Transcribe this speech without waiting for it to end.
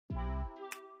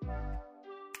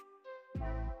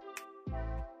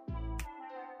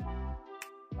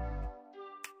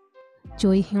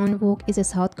Choi Hyun Wook is a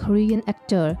South Korean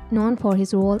actor known for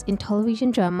his roles in television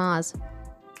dramas.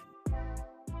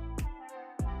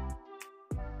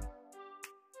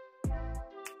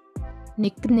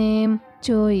 Nickname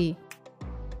Choi.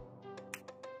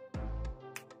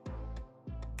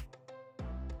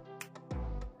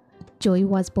 Choi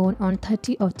was born on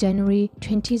 30 of January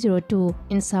 2002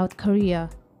 in South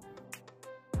Korea.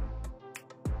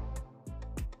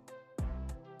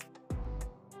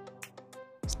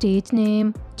 Stage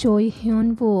name Choi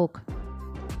Hyun Wook.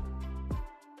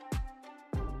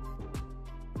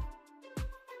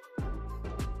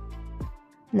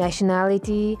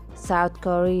 Nationality South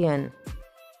Korean.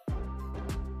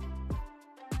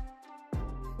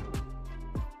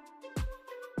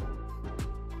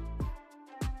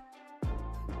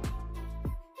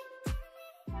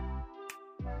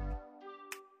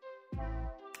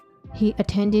 He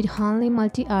attended Hanley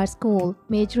Multi-Art School,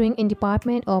 majoring in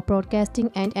Department of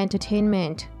Broadcasting and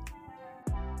Entertainment.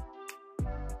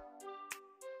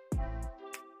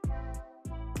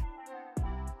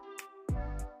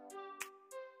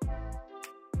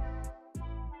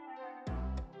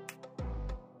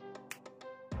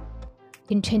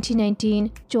 In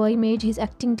 2019, Choi made his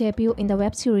acting debut in the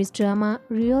web series drama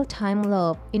Real Time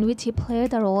Love, in which he played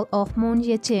the role of Moon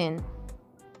Ye-jin.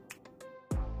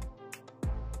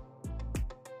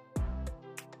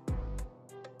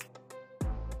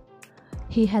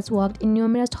 He has worked in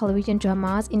numerous television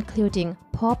dramas including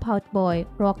Pop Out Boy,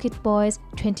 Rocket Boys,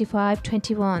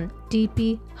 2521,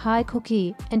 DP, High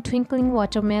Cookie, and Twinkling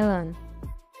Watermelon.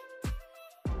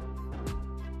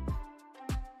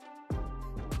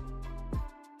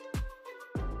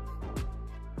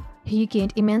 He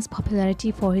gained immense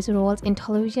popularity for his roles in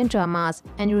television dramas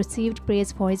and received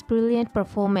praise for his brilliant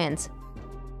performance.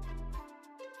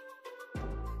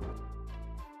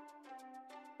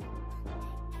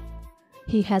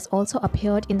 He has also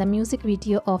appeared in the music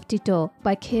video of Ditto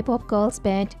by K-pop girls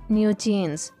band New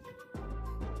Jeans.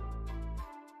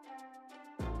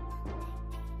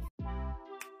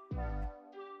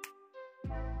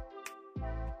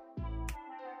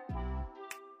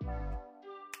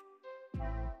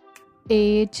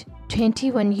 Age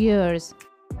 21 years.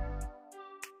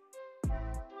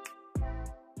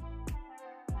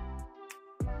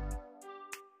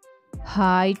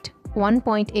 Height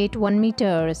 1.81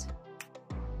 meters.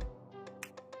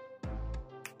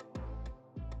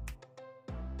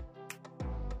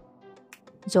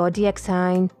 Zodiac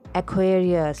sign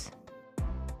Aquarius.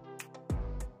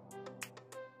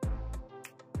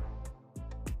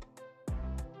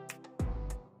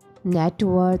 Net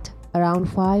worth around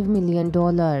 $5 million.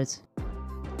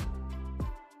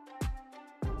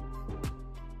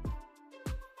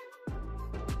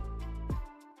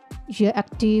 Year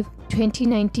active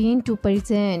 2019 to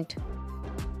present.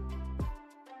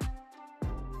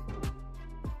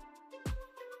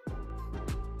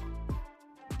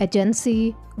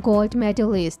 Agency gold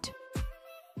medalist.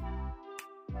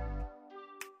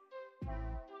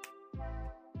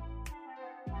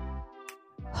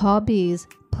 Hobbies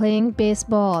playing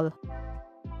baseball.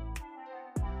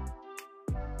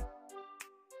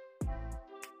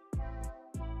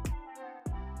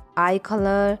 Eye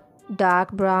color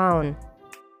dark brown.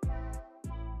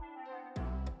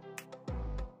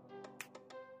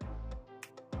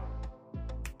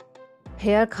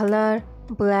 Hair color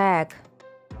black.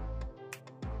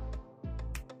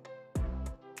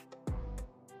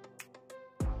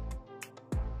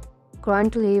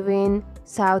 Currently live in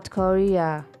South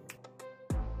Korea.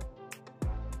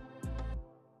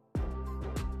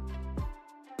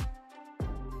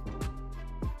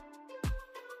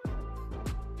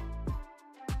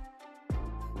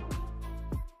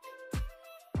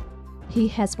 He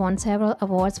has won several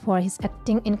awards for his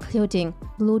acting including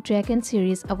Blue Dragon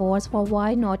Series Awards for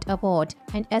Why Not Award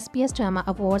and SBS Drama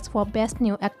Awards for Best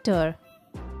New Actor.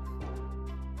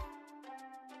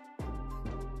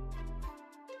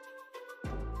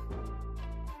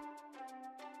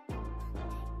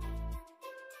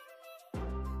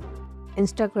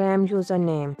 Instagram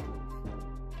username